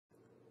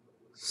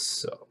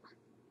So,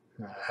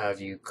 have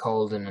you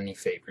called in any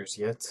favors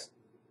yet?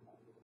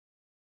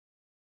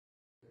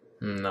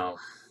 No,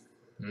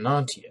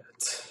 not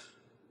yet.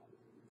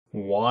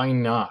 Why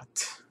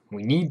not?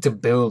 We need to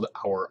build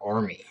our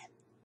army.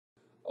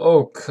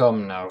 Oh,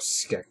 come now,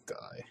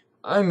 Skekdai.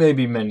 I may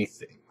be many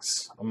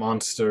things. A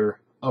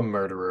monster, a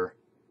murderer,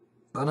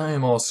 but I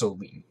am also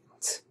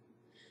lenient.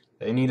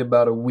 They need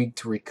about a week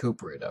to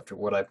recuperate after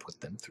what I put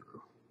them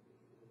through.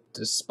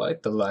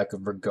 Despite the lack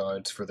of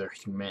regards for their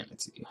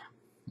humanity,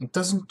 it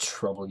doesn't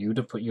trouble you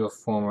to put your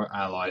former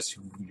allies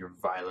through your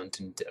violent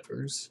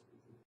endeavors?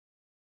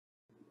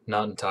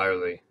 Not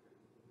entirely.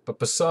 But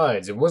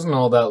besides, it wasn't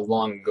all that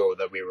long ago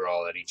that we were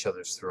all at each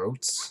other's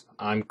throats.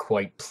 I'm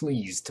quite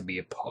pleased to be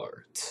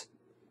apart.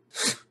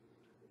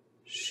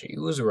 She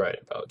was right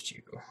about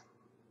you.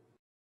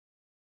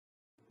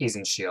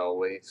 Isn't she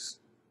always?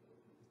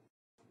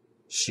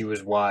 She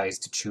was wise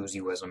to choose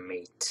you as a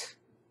mate.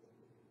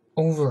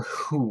 Over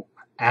who?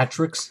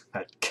 Syatrix?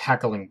 That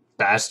cackling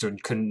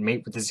bastard couldn't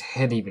mate with his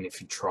head even if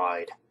he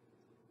tried.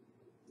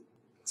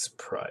 I'm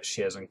surprised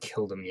she hasn't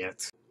killed him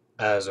yet.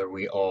 As are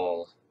we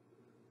all.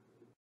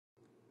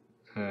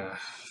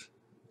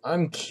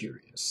 I'm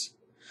curious.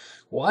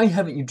 Why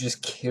haven't you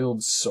just killed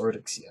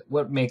Sartix yet?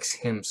 What makes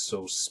him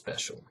so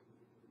special?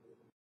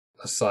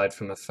 Aside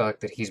from the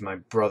fact that he's my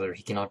brother,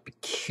 he cannot be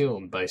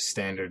killed by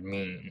standard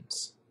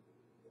means.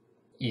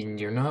 And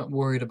you're not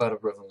worried about a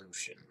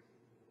revolution.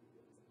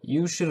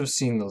 You should have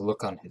seen the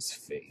look on his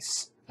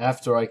face.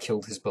 After I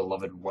killed his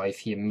beloved wife,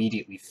 he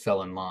immediately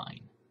fell in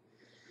line.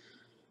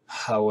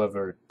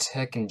 However,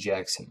 Tech and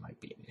Jackson might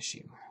be an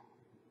issue.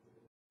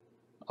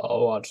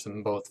 I'll watch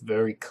them both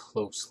very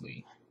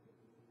closely.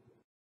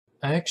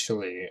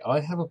 Actually,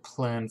 I have a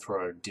plan for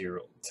our dear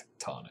old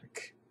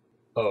Tectonic.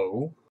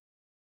 Oh?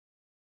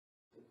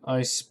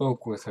 I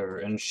spoke with her,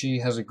 and she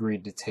has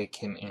agreed to take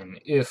him in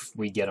if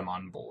we get him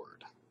on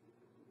board.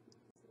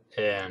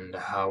 And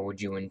how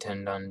would you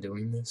intend on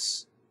doing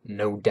this?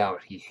 No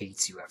doubt he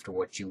hates you after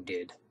what you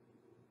did.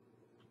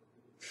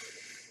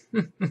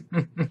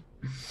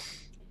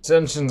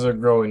 Tensions are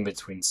growing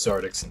between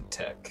Sartix and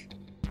Tech.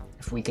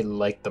 If we can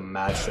light the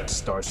match that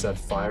starts that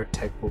fire,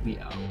 Tech will be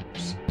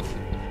ours.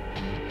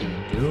 You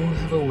do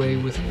have a way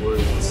with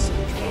words,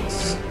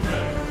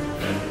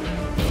 Syatrix.